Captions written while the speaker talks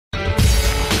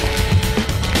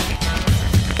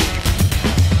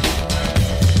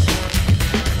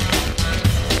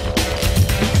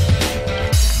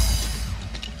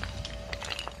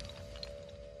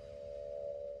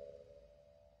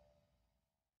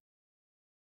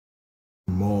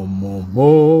Hi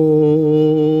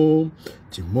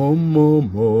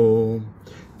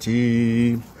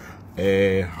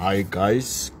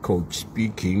guys, coach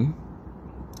speaking,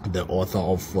 the author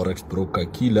of Forex Broker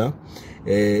Killer.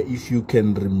 If you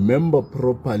can remember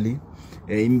properly,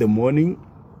 in the morning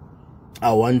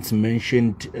I once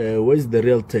mentioned where's the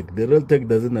real tech. The real tech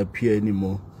doesn't appear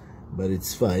anymore, but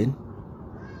it's fine.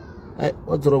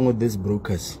 What's wrong with these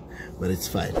brokers? But it's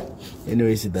fine.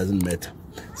 Anyways, it doesn't matter.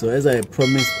 So as I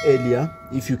promised earlier,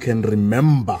 if you can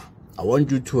remember, I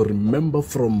want you to remember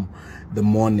from the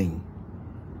morning.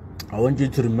 I want you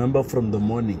to remember from the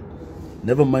morning.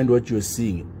 Never mind what you're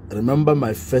seeing. Remember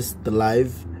my first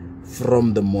live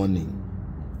from the morning.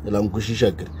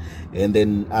 And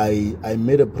then I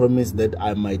made a promise that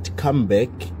I might come back.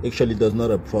 Actually, it was not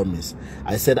a promise.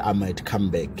 I said I might come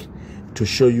back to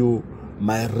show you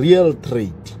my real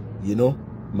trade, you know,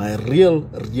 my real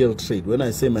trade. When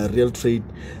I say my real trade,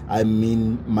 I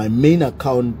mean my main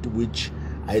account, which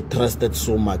I trusted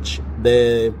so much.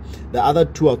 The other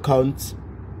two accounts,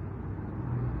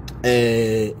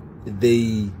 they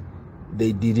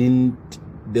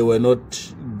were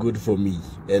not good for me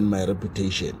and my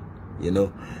reputation, you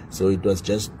know. So it was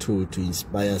just to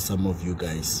inspire some of you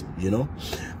guys, you know.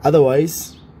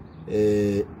 Otherwise,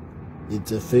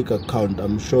 it's a fake account.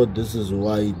 I'm sure this is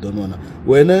why you don't wanna.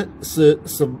 When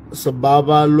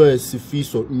sababa lo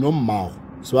sifiso nyomao,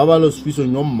 sababa lo sifiso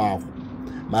nyomao,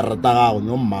 maratagao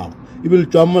nyomao. Ibil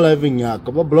chamo live nya,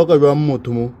 kaba bloka jwa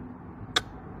motho mo.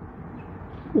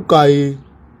 Ukai,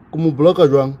 kumu bloka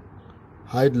jwa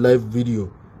hide live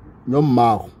video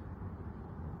nyomao.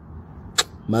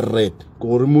 Maret,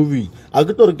 ko remove.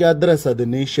 Akitor ke address the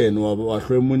nation wa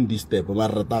hlomundi step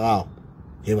maratagao.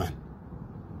 Heban.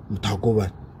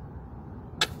 Mutakoban.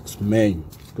 Man,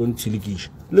 don't chilikish.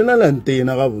 Lena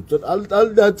lantena gabut.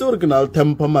 That's original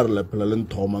temper marla plan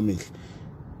Toma Mill.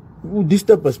 This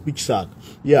type of speech sad.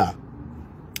 Yeah.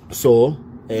 So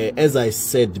as I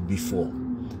said before,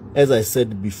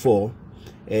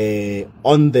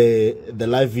 on the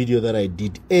live video that I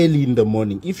did early in the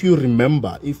morning, if you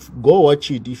remember, go watch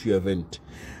it if you haven't.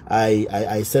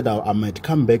 I said I might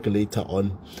come back later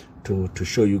on to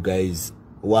show you guys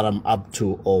what I'm up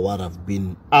to or what I've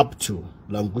been up to.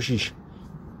 Langushish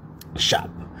sharp.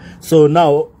 So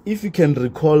now, if you can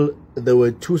recall, there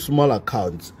were two small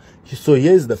accounts. So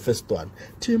here's the first one.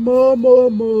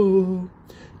 Timomomo.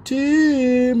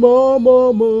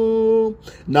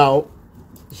 Now,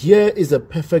 here is a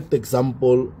perfect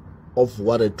example of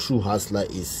what a true hustler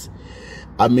is.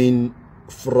 I mean,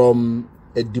 from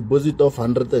a deposit of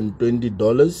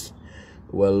 $120,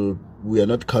 well, we are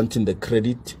not counting the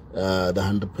credit, the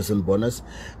 100% bonus,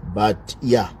 but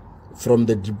yeah, from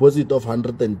the deposit of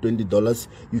 $120,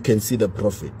 you can see the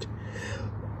profit.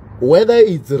 Whether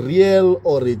it's real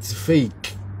or it's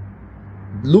fake,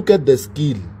 look at the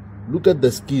skill. Look at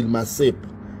the skill, Masip.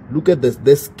 Look at this.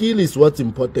 The skill is what's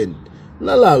important.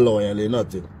 La loyally,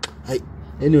 nothing.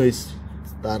 Anyways,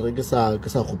 from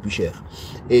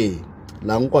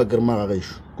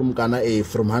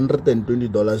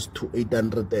 $120 to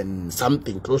 800 and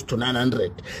something, close to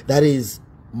 900. That is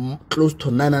close to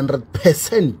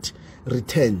 900%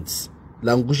 returns.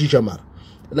 Langushi Jamar.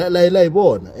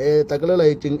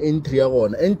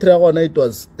 Entry it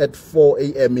was at 4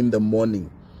 a.m. in the morning.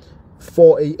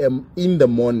 4 a.m. in the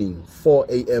morning. 4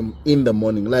 a.m. in the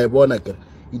morning.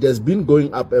 It has been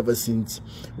going up ever since.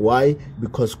 Why?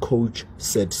 Because coach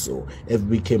said so.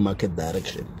 FBK market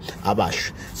direction.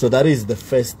 Abash. So that is the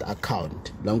first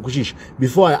account.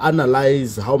 Before I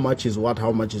analyze how much is what,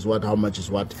 I'm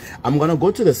gonna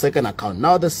go to the second account.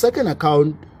 Now the second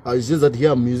account, it's just that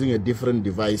here I'm using a different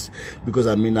device because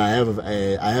I mean I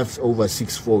have over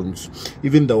 6 phones.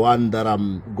 Even the one that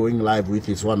I'm going live with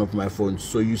is one of my phones.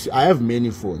 So you see, I have many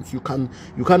phones. You can't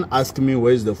ask me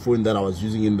where's the phone that I was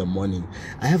using in the morning.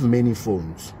 I have many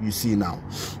phones. You see now.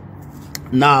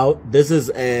 Now this is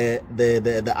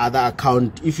the other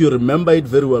account. If you remember it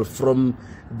very well from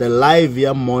the live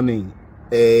here morning,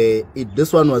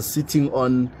 this one was sitting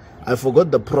on. I forgot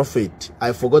the profit,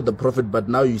 but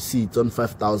now you see it's on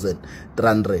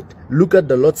 5,300. Look at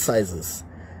the lot sizes.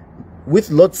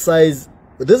 With lot size,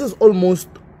 this is almost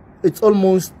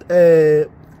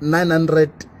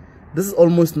 900. This is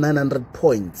almost 900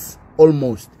 points.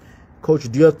 Almost.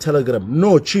 Coach, do you have Telegram?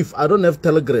 No, Chief, I don't have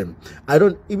Telegram. I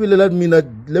don't even let me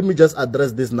just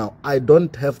address this now. I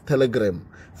don't have Telegram.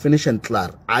 finish and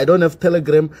clear. I don't have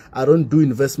Telegram. I don't do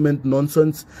investment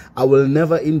nonsense. I will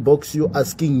never inbox you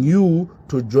asking you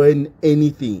to join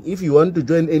anything. If you want to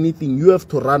join anything, you have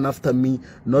to run after me,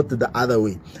 not the other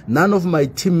way. None of my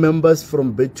team members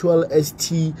from Virtual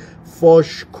ST,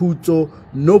 Fosh, Kuto,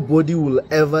 nobody will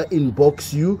ever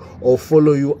inbox you or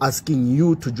follow you asking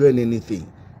you to join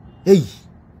anything. Hey,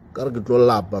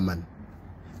 man.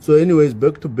 So anyways,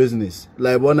 back to business.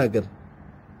 Like one again,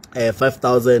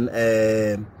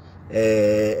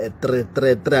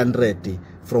 5,300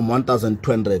 from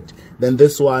 1,200. Then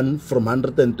this one from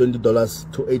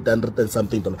 $120 to $800 and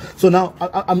something. So now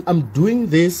I'm doing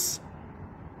this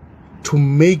to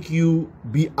make you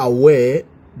be aware.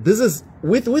 This is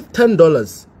with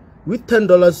 $10. With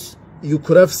 $10, you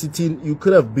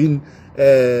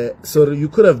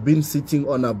could have been sitting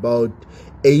on about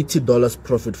 $80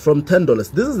 profit from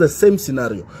 $10. This is the same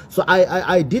scenario. So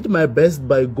I did my best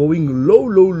by going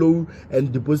low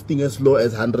and depositing as low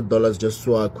as $100 just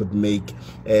so I could make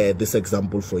this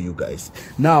example for you guys.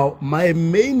 Now my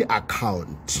main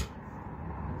account,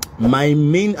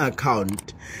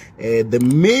 the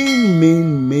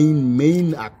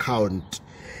main account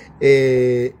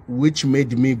which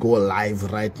made me go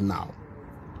live right now.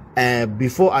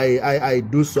 Before I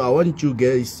do so, I want you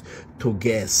guys to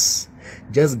guess.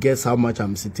 Just guess how much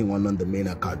I'm sitting on the main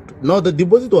account. No, the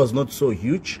deposit was not so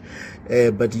huge,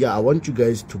 but yeah, I want you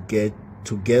guys to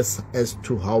guess as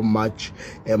to how much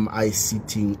am I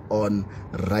sitting on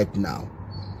right now.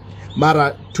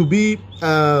 Mara, to be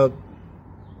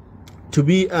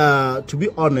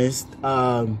honest,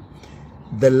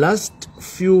 the last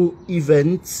few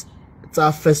events, it's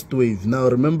our first wave. Now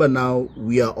remember, now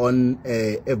we are on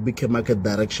FBK market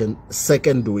direction,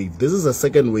 second wave. This is a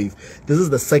second wave. This is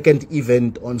the second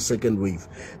event on second wave.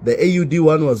 The AUD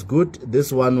one was good.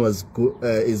 This one was good,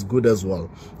 is good as well.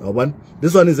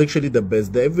 This one is actually the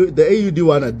best. The AUD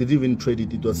one, I didn't even trade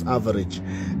it. It was average.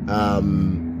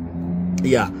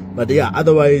 Yeah, but yeah,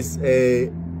 otherwise the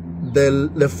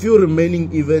few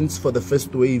remaining events for the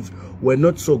first wave were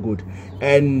not so good.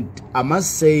 And I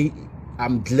must say,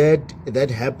 I'm glad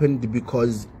that happened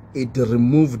because it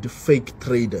removed fake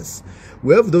traders.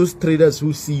 We have those traders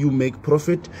who see you make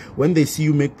profit. When they see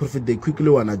you make profit, they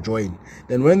quickly want to join.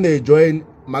 Then when they join,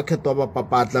 market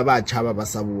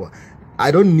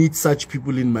I don't need such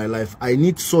people in my life. I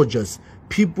need soldiers,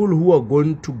 people who are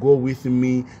going to go with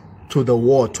me to the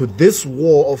war, to this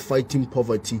war of fighting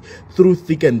poverty through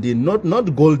thick and thin.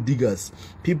 Not gold diggers,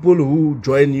 people who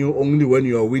join you only when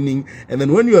you are winning, and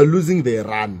then when you are losing, they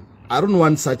run. I don't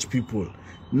want such people.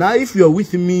 Now, if you are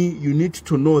with me, you need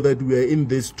to know that we are in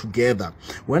this together.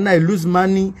 When I lose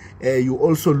money, you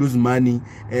also lose money.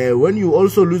 When you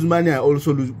also lose money, I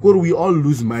also lose. We all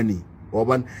lose money.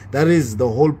 That is the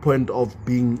whole point of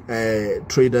being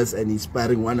traders and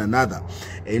inspiring one another.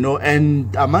 You know,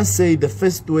 and I must say, the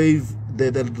first wave,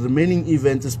 the remaining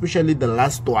events, especially the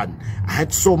last one, I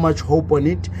had so much hope on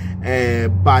it,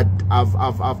 but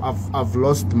I've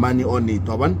lost money on it.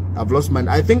 I've lost money.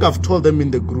 I think I've told them in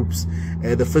the groups,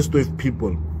 the first wave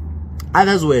people.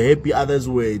 Others were happy, others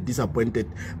were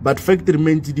disappointed. But fact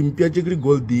remains,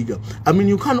 gold digger. I mean,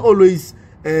 you can't always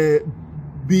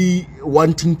be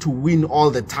wanting to win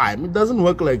all the time. It doesn't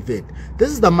work like that.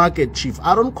 This is the market, chief.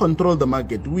 I don't control the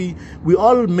market. We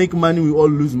all make money, we all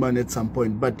lose money at some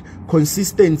point, but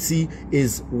consistency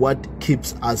is what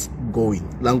keeps us going.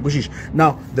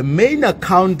 Now, the main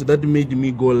account that made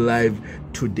me go live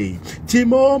today,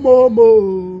 Timo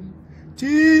Momo,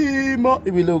 Timo,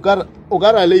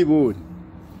 Ogara Lebon,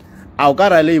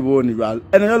 Ogara Lebon,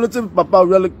 and I look at Papa,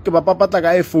 Papa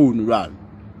iPhone, run.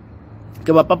 Ke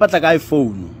ba papatla ka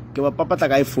iPhone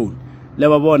le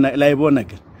ba bona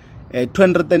ke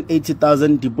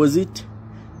 280,000 deposit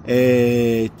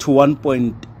to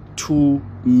 1.2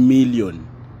 million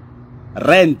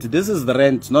rent. This is the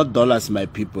rent, not dollars, my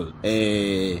people.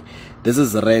 This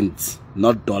is rent,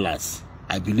 not dollars.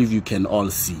 I believe you can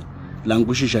all see.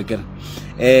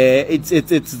 It's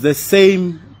the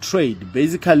same trade.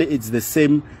 Basically, it's the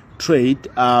same trade.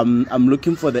 I'm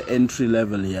looking for the entry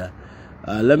level here.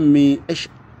 Let me,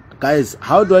 guys,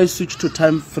 how do I switch to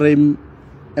time frame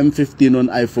M15 on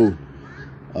iPhone?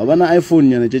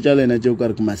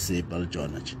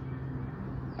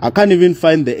 I can't even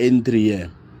find the entry here.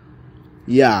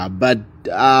 Yeah, but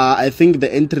I think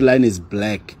the entry line is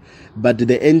black, but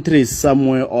the entry is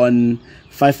somewhere on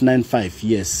 595.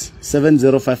 Yes,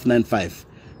 70595.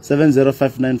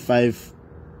 70595.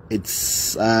 It's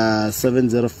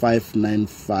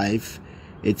 70595.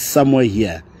 It's somewhere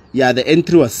here. Yeah, the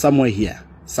entry was somewhere here,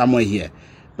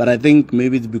 but but I think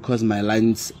maybe it's because my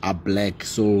lines are black,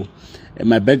 so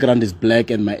my background is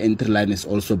black and my entry line is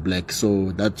also black,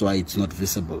 so that's why it's not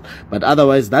visible. But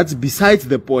otherwise, that's besides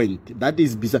the point. That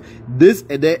is beside this,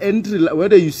 the entry,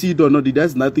 whether you see it or not, it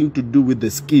has nothing to do with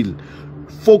the skill.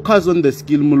 Focus on the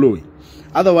skill, Moloi.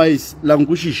 Otherwise,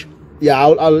 Langushish.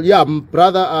 Yeah,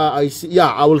 brother, I see.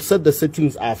 Yeah, I will set the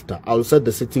settings after. I will set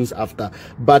the settings after.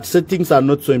 But settings are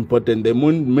not so important. The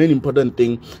main important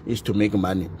thing is to make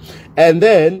money. And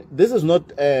then this is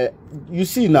not. You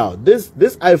see now, this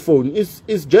iPhone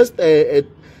is just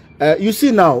you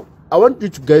see now. I want you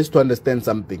guys to understand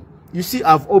something. You see,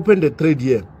 I've opened a trade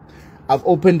here. I've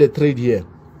opened a trade here,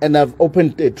 and I've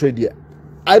opened a trade here.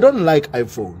 I don't like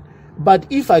iPhone, but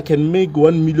if I can make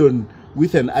 1 million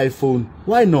with an iPhone,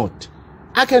 why not?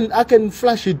 I can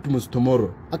flash it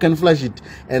tomorrow. I can flash it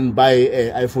and buy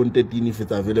an iPhone 13 if it's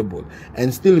available,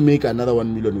 and still make another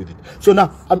 1 million with it. So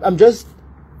now I'm just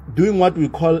doing what we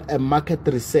call a market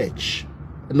research.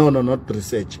 No, not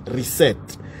research,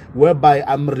 reset, whereby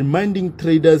I'm reminding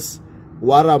traders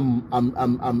what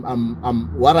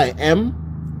what I am,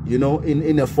 you know,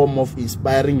 in a form of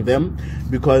inspiring them,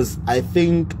 because I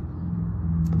think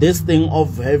this thing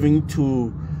of having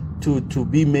to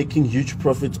be making huge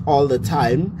profits all the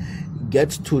time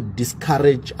gets to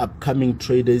discourage upcoming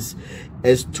traders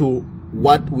as to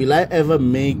what will I ever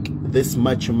make this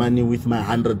much money with my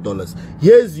 $100.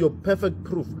 Here's your perfect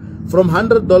proof, from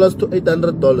 $100 to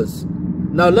 $800.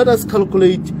 Now let us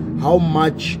calculate how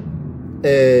much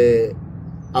are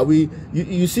we.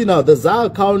 You see now the ZAR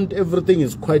account, everything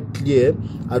is quite clear.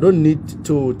 I don't need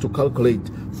to calculate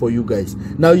for you guys.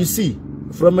 Now you see,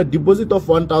 from a deposit of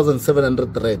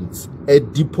 1,700 rands, a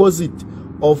deposit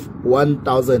of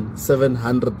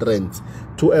 1,700 rands,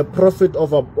 to a profit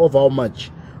of how much?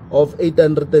 Of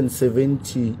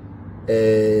 870.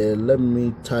 Let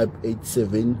me type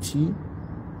 870.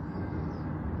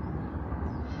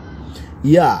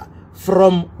 Yeah,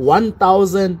 from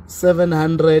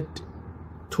 1,700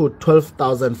 to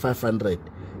 12,500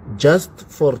 just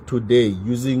for today,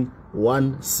 using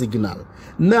one signal.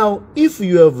 Now, if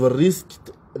you have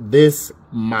risked this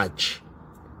much,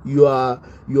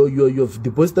 you've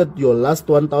deposited your last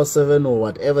 1,007 or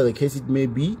whatever the case it may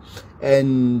be,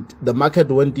 and the market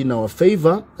went in our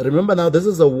favor. Remember now, this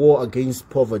is a war against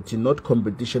poverty, not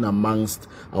competition amongst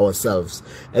ourselves.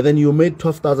 And then you made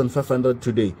 12,500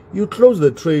 today. You close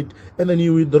the trade and then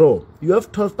you withdraw. You have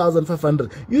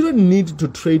 12,500. You don't need to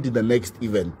trade in the next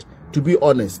event. To be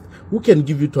honest, who can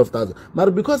give you 12,000?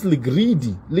 But because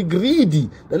greedy,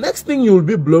 the next thing you will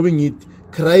be blowing it,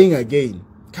 crying again,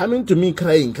 coming to me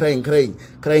crying, saying,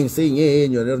 hey,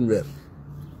 you're not there.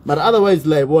 But otherwise,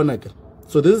 like,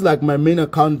 so this is like my main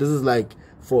account. This is like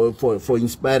for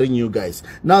inspiring you guys.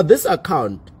 Now this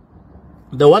account,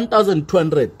 the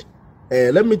 1,200.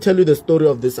 Let me tell you the story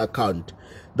of this account.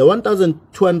 The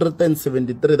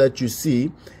 1,273 that you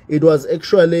see, it was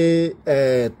actually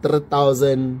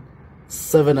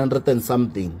 3,700 and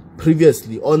something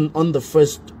previously on the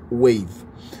first wave.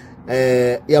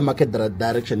 Yeah, market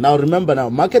direction. Now remember, now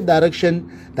market direction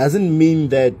doesn't mean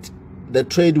that the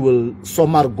trade will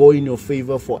somehow go in your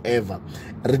favor forever.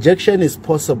 Rejection is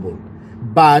possible,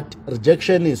 but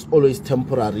rejection is always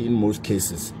temporary in most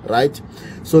cases, right?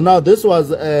 So now this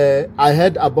was I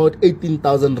had about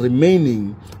 18,000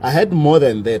 remaining. I had more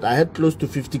than that. I had close to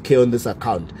 50K on this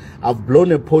account. I've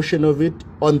blown a portion of it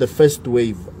on the first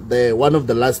wave, one of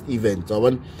the last events. I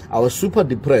was super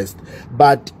depressed,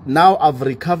 but now I've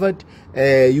recovered.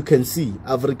 You can see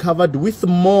I've recovered with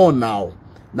more now.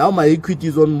 Now my equity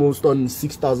is almost on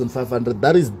 6,500.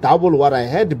 That is double what I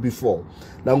had before.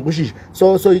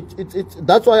 So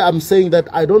that's why I'm saying that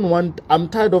I'm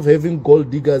tired of having gold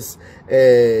diggers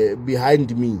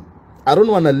behind me. I don't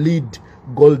want to lead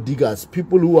gold diggers,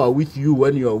 people who are with you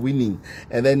when you are winning,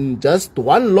 and then just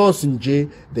one loss in J,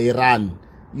 they run.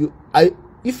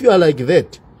 If you are like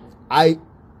that,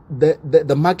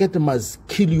 the market must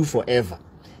kill you forever.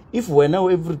 If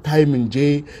every time in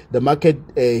J the market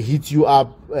hits you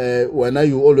up,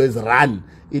 you always run,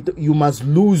 you must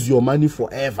lose your money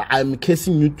forever. I'm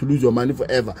cursing you to lose your money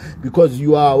forever, because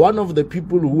you are one of the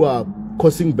people who are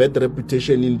causing bad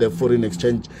reputation in the foreign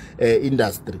exchange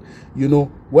industry. You know,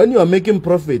 when you are making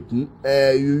profit,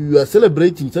 you are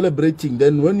celebrating.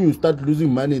 Then when you start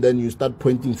losing money, then you start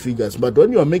pointing fingers. But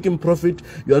when you are making profit,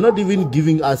 you are not even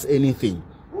giving us anything.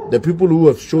 The people who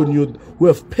have shown you, who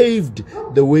have paved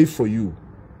the way for you.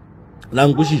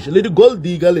 Langushish, lady gold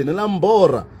digger in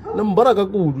Lambora. Lambora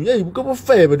kakudu. Yeah, you go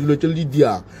febe di local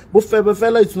Lydia. But febe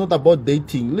fella, it's not about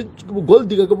dating. Gold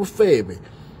digger go febe.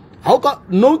 How can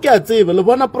no cat save?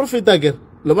 Lebona profit again.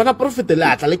 le bona profit le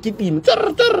atla le kitime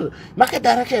market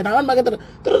direction market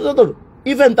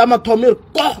even tama thomir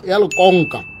ko ya le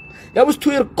konka ya bus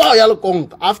tuir ko ya le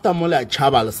konka after mole a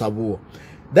chaba le sabuo.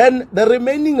 Then the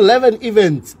remaining 11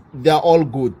 events, they are all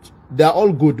good,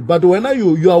 but when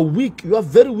you are weak, you are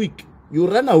very weak, you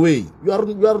run away, you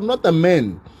are not a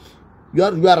man, you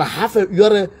are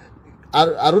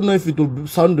I don't know if it will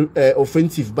sound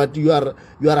offensive, but you are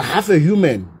half a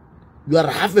human. You are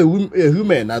half a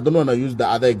human. I don't want to use the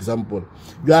other example.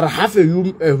 You are half a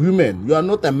human. You are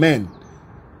not a man.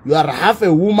 You are half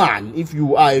a woman if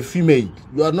you are a female.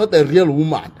 You are not a real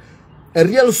woman. A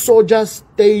real soldier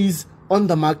stays on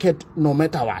the market no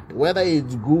matter what. Whether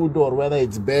it's good or whether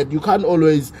it's bad. You can't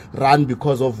always run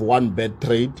because of one bad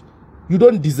trade. You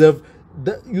don't deserve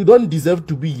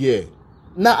to be here.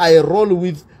 Now I roll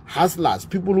with hustlers,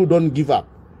 people who don't give up.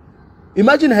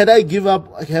 Imagine had I give up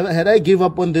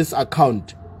on this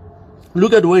account.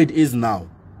 Look at where it is now.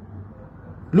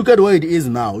 Look at where it is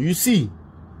now. You see,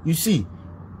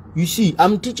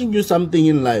 I'm teaching you something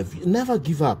in life. Never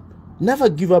give up. Never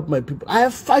give up, my people. I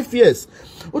have 5 years.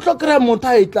 I've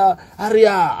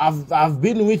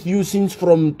been with you since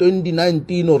from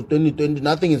 2019 or 2020.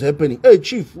 Nothing is happening. Hey,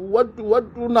 Chief, what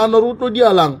unaruto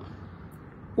dialang?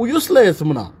 Useless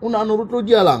muna. Unaruto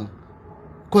dialang.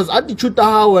 Because attitude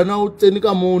how now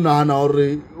tenika mona na or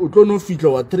utono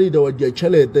fitlo wa trade or dia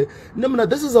chelete. No,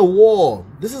 this is a war.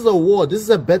 This is a war. This is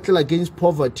a battle against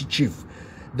poverty, Chief.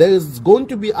 There is going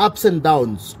to be ups and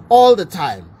downs all the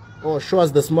time. Oh, show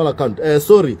us the small account.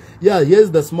 Sorry. Yeah,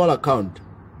 here's the small account.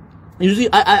 You see,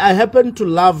 I happen to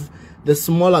love the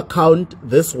small account,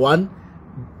 this one,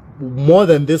 more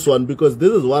than this one, because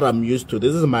this is what I'm used to.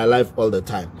 This is my life all the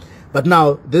time. But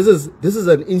now, this is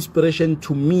an inspiration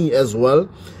to me as well.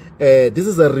 This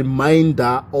is a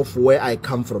reminder of where I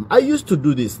come from. I used to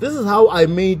do this. This is how I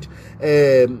made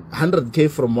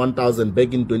 100K from 1,000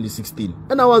 back in 2016.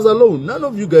 And I was alone. None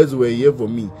of you guys were here for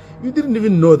me. You didn't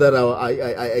even know that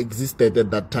I existed at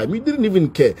that time. You didn't even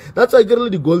care. That's why I get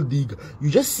the gold digger. You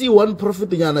just see one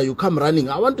profit, you come running.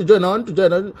 I want to join. I'll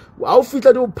fit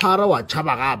that para wa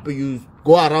chabagap. You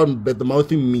go around bad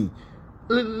mouthing me.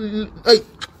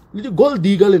 Gold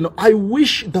digger, I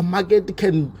wish the market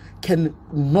can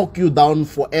knock you down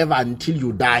forever until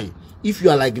you die. If you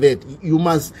are like that, you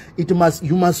must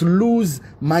lose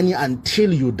money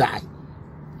until you die.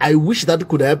 I wish that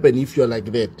could happen if you are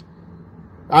like that.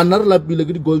 Another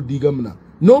gold digger.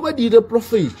 Nobody did a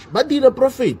profit, but did a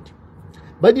profit.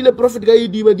 But did a profit guy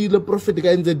did a profit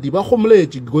guy NZD. But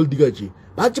homele gold digger.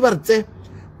 But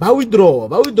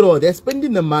withdraw. They're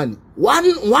spending the money. One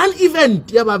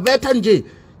event,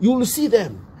 you will see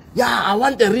them. Yeah, I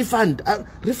want a refund.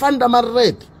 Refund them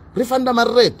rate. Refund them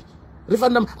rate.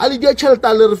 Refund them. I'll get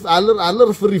refund. I'll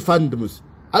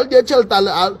get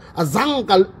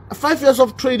 5 years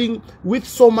of trading with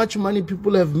so much money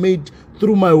people have made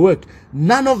through my work.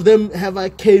 None of them have I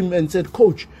came and said,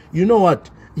 Coach, you know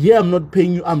what? Here I'm not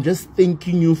paying you. I'm just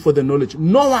thanking you for the knowledge.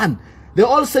 No one. They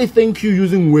all say thank you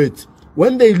using words.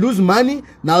 When they lose money,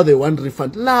 now they want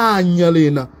refund. La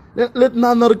nyalena. Let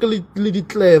nanarkali li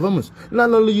clever mus.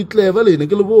 Nanarli clever lena.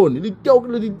 Kilboni. Li joke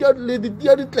li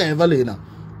clever lena.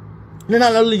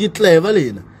 Nanarli clever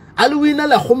lena. Aluina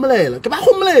la humlela. Kaba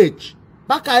humlech.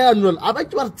 Bakaya annual.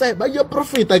 Abach by your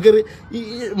profit. Agri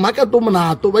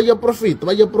Makatomanato by your profit.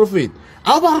 By your profit.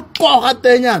 Our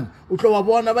cohatenyan.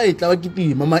 Utlawabona by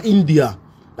Tawakiti, Mama India.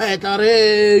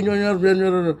 Etare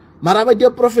Maraba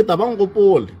your profit among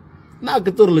Pol. Na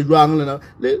keturle juang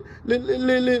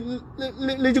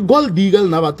le gold eagle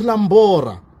na bat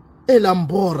lambora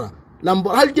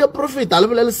hal dia profit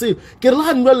al see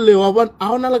kirlan welle wa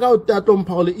awna la ga tatom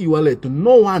paule e wallet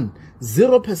no one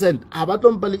 0%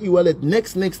 abatom pale e wallet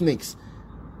next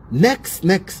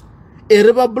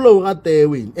ereba blow ga te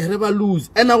win ereba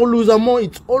lose and I will lose more.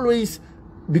 It's always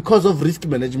because of risk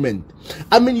management.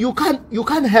 I mean, you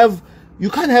can't have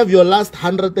your last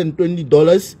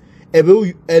 $120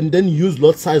 and then use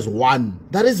lot size 1.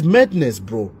 That is madness,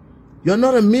 bro. You're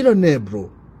not a millionaire, bro.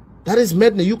 That is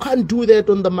madness. You can't do that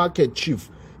on the market, Chief.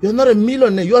 You're not a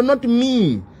millionaire. You are not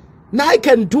me. Now I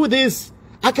can do this.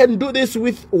 I can do this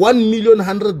with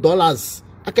 $1,100,000.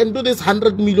 I can do this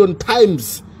 100 million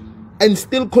times and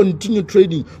still continue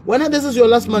trading. When this is your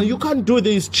last money, you can't do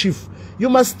this, Chief. You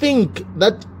must think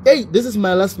that, hey, this is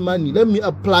my last money. Let me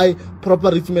apply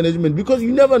proper risk management, because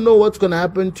you never know what's going to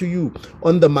happen to you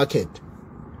on the market.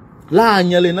 La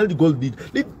nyalena di gold did.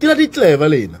 Literally clever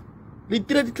lena.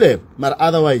 Literally clever. But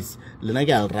otherwise, lena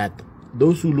gal rat.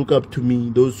 those who look up to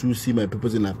me, those who see my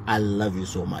purpose in life, I love you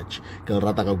so much.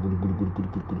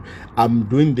 I'm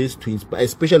doing this to inspire,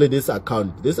 especially this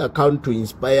account to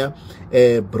inspire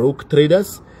broke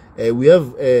traders. We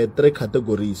have 3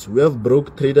 categories. We have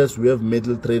broke traders, we have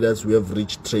middle traders, we have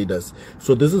rich traders.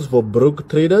 So this is for broke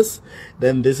traders,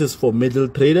 then this is for middle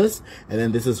traders, and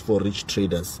then this is for rich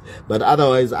traders. But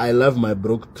otherwise, I love my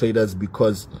broke traders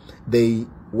because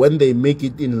when they make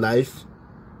it in life,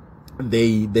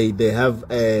 they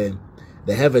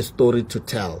have a story to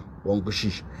tell.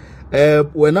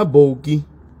 When a boki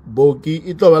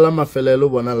itobala mafelelo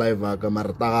bona live aka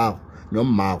martaga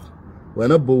nyommago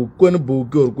when a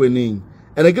boki or kwening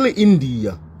and a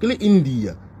India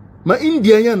ma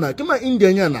India nyana ke ma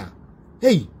India nyana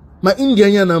hey ma India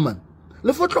nyana man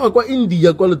le fotlo kwa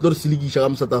India kwa le tlor siligisha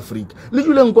ka South Africa le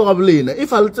juleng kwa gablena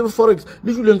if a le forex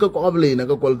le juleng ka kwa gablena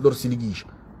ka kwa le tlor siligisha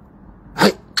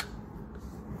hai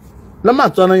la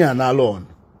matswana yana alone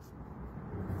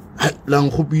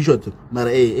lang khopisho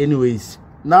mara anyways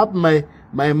now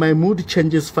my mood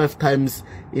changes 5 times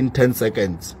in 10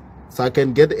 seconds, so I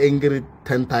can get angry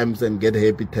 10 times and get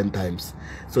happy 10 times.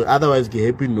 So otherwise get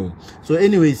happy no. So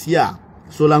anyways, yeah,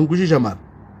 so language jamar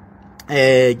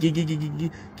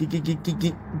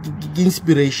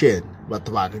inspiration,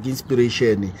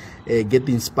 get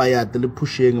inspired,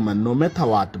 pushing man, no matter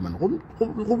what man.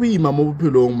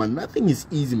 Nothing is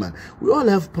easy man. We all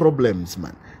have problems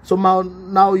man. So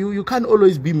now you can't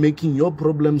always be making your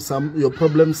problem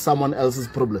someone else's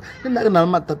problem.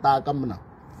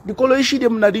 The color issue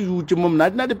them na di YouTube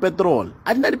na di petrol.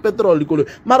 Adina di petrol di color.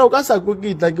 Maroka sa ko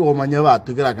kita ki o manyaba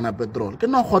to gira kana petrol. Ke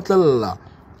no hotel la.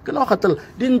 Ke no hotel.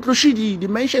 Di include di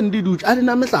mention di du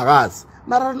adina mhlagas.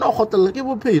 Mara no hotel ke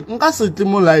bo pay. Nka se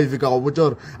timo live ka go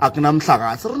botjor akna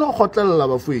mhlagas. Re no hotel la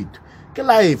ba fuit. Ke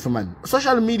life man.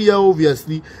 Social media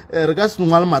obviously regards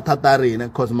normal mathata rena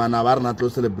cause man ba rena to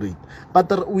celebrate.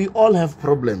 But we all have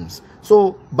problems.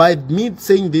 So by me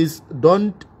saying this,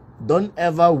 don't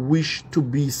ever wish to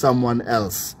be someone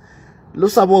else. Lo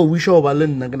sabo wish over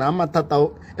len na gna matata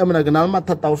e mna gna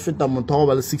matata o feta motho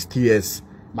ba le 60 years.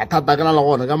 Matata kana la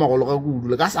gona ka magolo ka kudu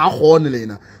le ka sa gone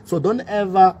lena. So don't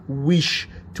ever wish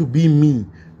to be me.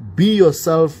 Be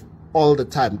yourself all the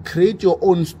time. Create your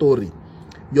own story.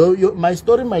 My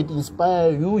story might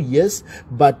inspire you, yes,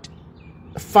 but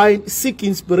seek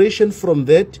inspiration from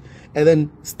that and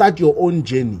then start your own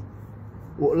journey.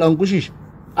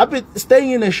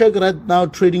 Staying in a shack right now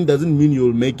trading doesn't mean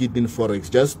you'll make it in Forex.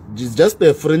 Just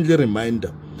a friendly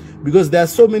reminder, because there are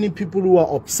so many people who are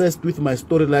obsessed with my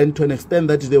storyline to an extent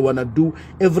that they want to do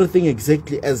everything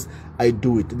exactly as I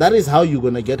do it. That is how you're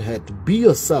gonna get hurt. Be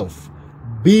yourself.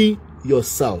 Be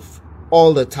yourself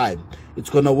all the time. It's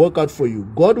gonna work out for you.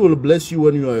 God will bless you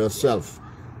when you are yourself.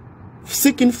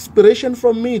 Seek inspiration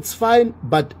from me, it's fine,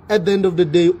 but at the end of the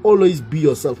day, always be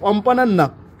yourself.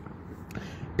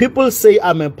 People say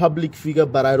I'm a public figure,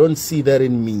 but I don't see that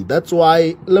in me. That's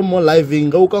why I'm not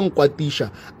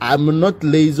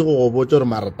lazy.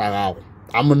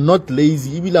 I'm not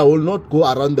lazy. I will not go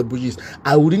around the bushes.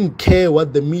 I wouldn't care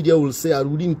what the media will say. I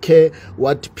wouldn't care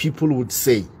what people would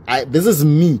say. This is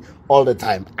me all the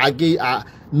time.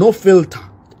 No filter.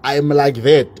 I'm like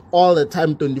that all the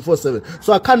time, 24/7.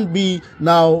 So I can't be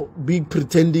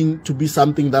pretending to be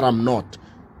something that I'm not.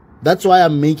 That's why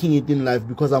I'm making it in life,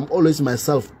 because I'm always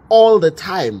myself all the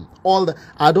time.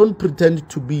 I don't pretend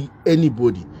to be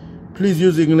anybody. Please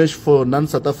use English for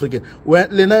non-South African. When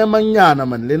lena manyana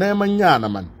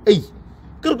man. Hey,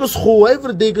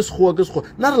 every day go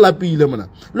nar la pile mana.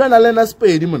 Lena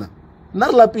spade mana.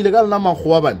 Nar la pile gal na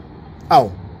man. Aw.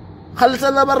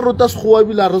 Khalsala ba rota sgoa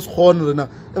bila re sgone rena.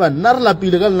 Eba nar la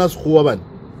pile gal na sgoa ban.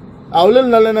 Aw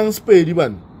lena spade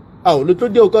ban. Aw le tlo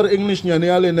di o ka English nyane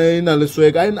ya lena ina le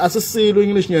sweka a se selo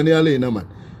English nyane ya lena man.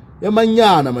 Ya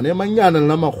manyana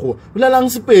na mago bolelang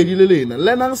sepedi le lena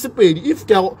lenang sepedi if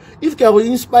ke go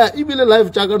inspire ibile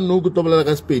life jaaka no go tobolela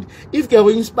ka sepedi if ke go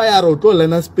inspire o tlo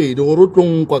lena sepedi go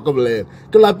rotlong kwa ka bolela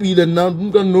ke lapile nna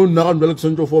nka no nna ga ndele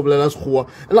tsentso fo bolela segoa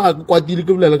le ga kwatile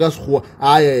ke bolela ka segoa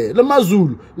aye le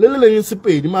mazulu le leng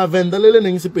sepedi ma venda le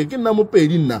leng sepedi ke nna mo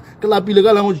pedi nna ke lapile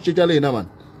ka lango tshetsha lena man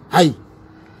hai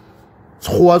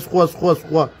segoa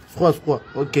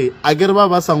okay a get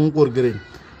ba sang go green.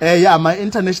 Yeah, my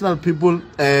international people,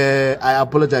 I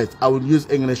apologize. I will use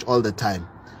English all the time.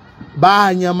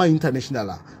 Bahanya ma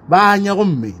international. Bahanya go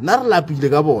me. Nar la pile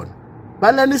ka bona.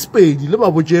 Ba la ni spade le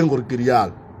ba botjeng gore ke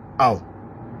rialo. Aw.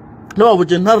 Le ba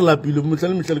botjeng nar la pile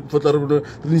motlale ke fotla re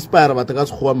inspire ba ta ka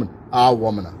segoa mona. Ah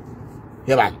wa mona.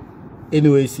 Yeah ba.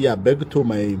 Anyways, yeah, back to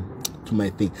my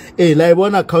thing. Hey, la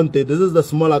bona account. This is the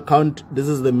small account. This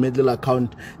is the middle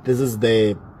account. This is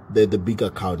the big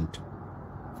account.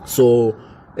 So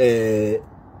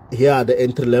here are the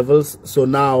entry levels. So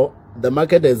now the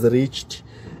market has reached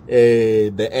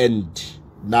the end.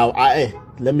 Now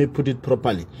let me put it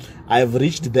properly. I've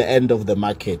reached the end of the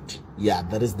market. Yeah,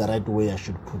 that is the right way I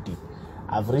should put it.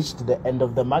 I've reached the end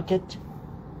of the market.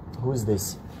 Who is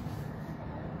this?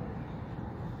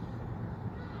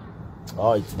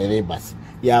 Oh, it's the neighbors.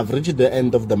 Yeah, I've reached the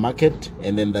end of the market,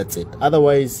 and then that's it.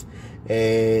 Otherwise,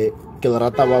 my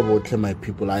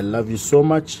people, I love you so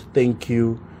much. Thank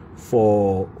you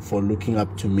for looking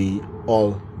up to me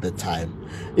all the time.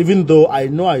 Even though I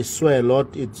know I swear a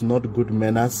lot, it's not good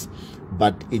manners,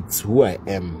 but it's who I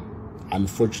am.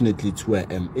 Unfortunately, it's who I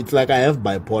am. It's like I have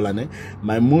bipolar. Eh?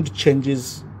 My mood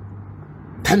changes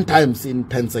 10 times in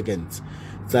 10 seconds.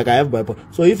 It's like I have bipolar.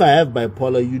 So if I have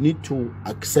bipolar, you need to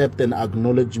accept and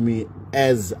acknowledge me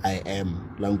as I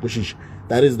am.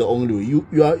 That is the only way.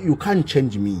 You can't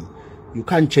change me. You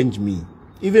can't change me.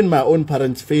 Even my own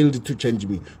parents failed to change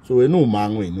me. So we know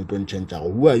you don't change.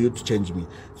 Who are you to change me?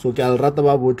 So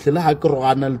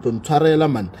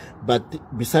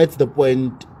but besides the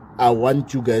point, I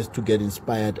want you guys to get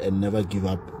inspired and never give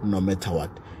up no matter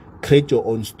what. Create your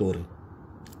own story.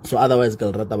 So otherwise,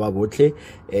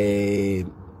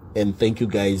 and thank you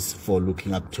guys for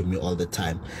looking up to me all the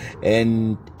time.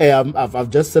 And I've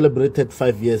just celebrated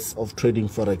 5 years of trading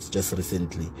Forex just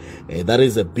recently. That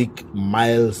is a big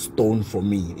milestone for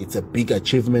me. It's a big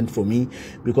achievement for me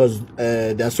because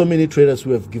there are so many traders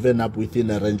who have given up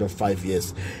within a range of 5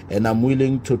 years, and I'm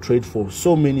willing to trade for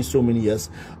so many years.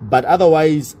 But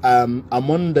otherwise, I'm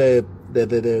on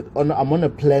I'm on a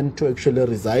plan to actually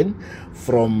resign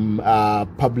from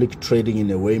public trading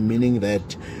in a way, meaning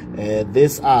that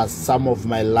these are some of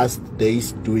my last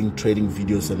days doing trading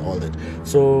videos and all that.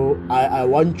 So I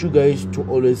want you guys to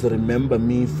always remember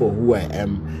me for who I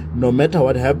am. No matter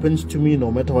what happens to me,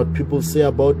 no matter what people say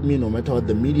about me, no matter what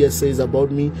the media says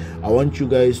about me, I want you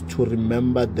guys to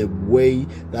remember the way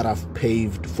that I've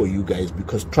paved for you guys,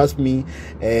 because trust me,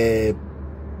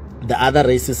 the other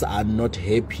races are not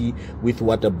happy with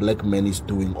what a black man is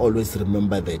doing. Always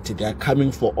remember that. They are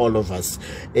coming for all of us.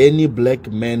 Any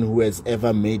black man who has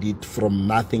ever made it from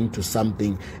nothing to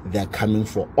something, they are coming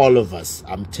for all of us.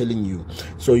 I'm telling you.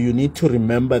 So you need to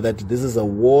remember that this is a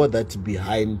war that's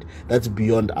beyond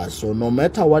us. So no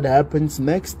matter what happens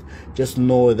next, just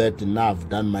know that now I've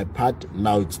done my part.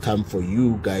 Now it's time for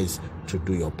you guys to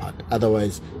do your part.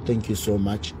 Otherwise, thank you so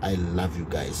much. I love you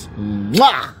guys.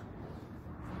 Mwah!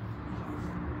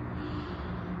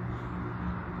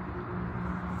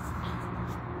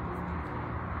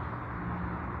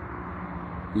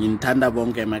 Nintanda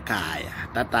bonke emakhaya.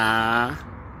 Tata.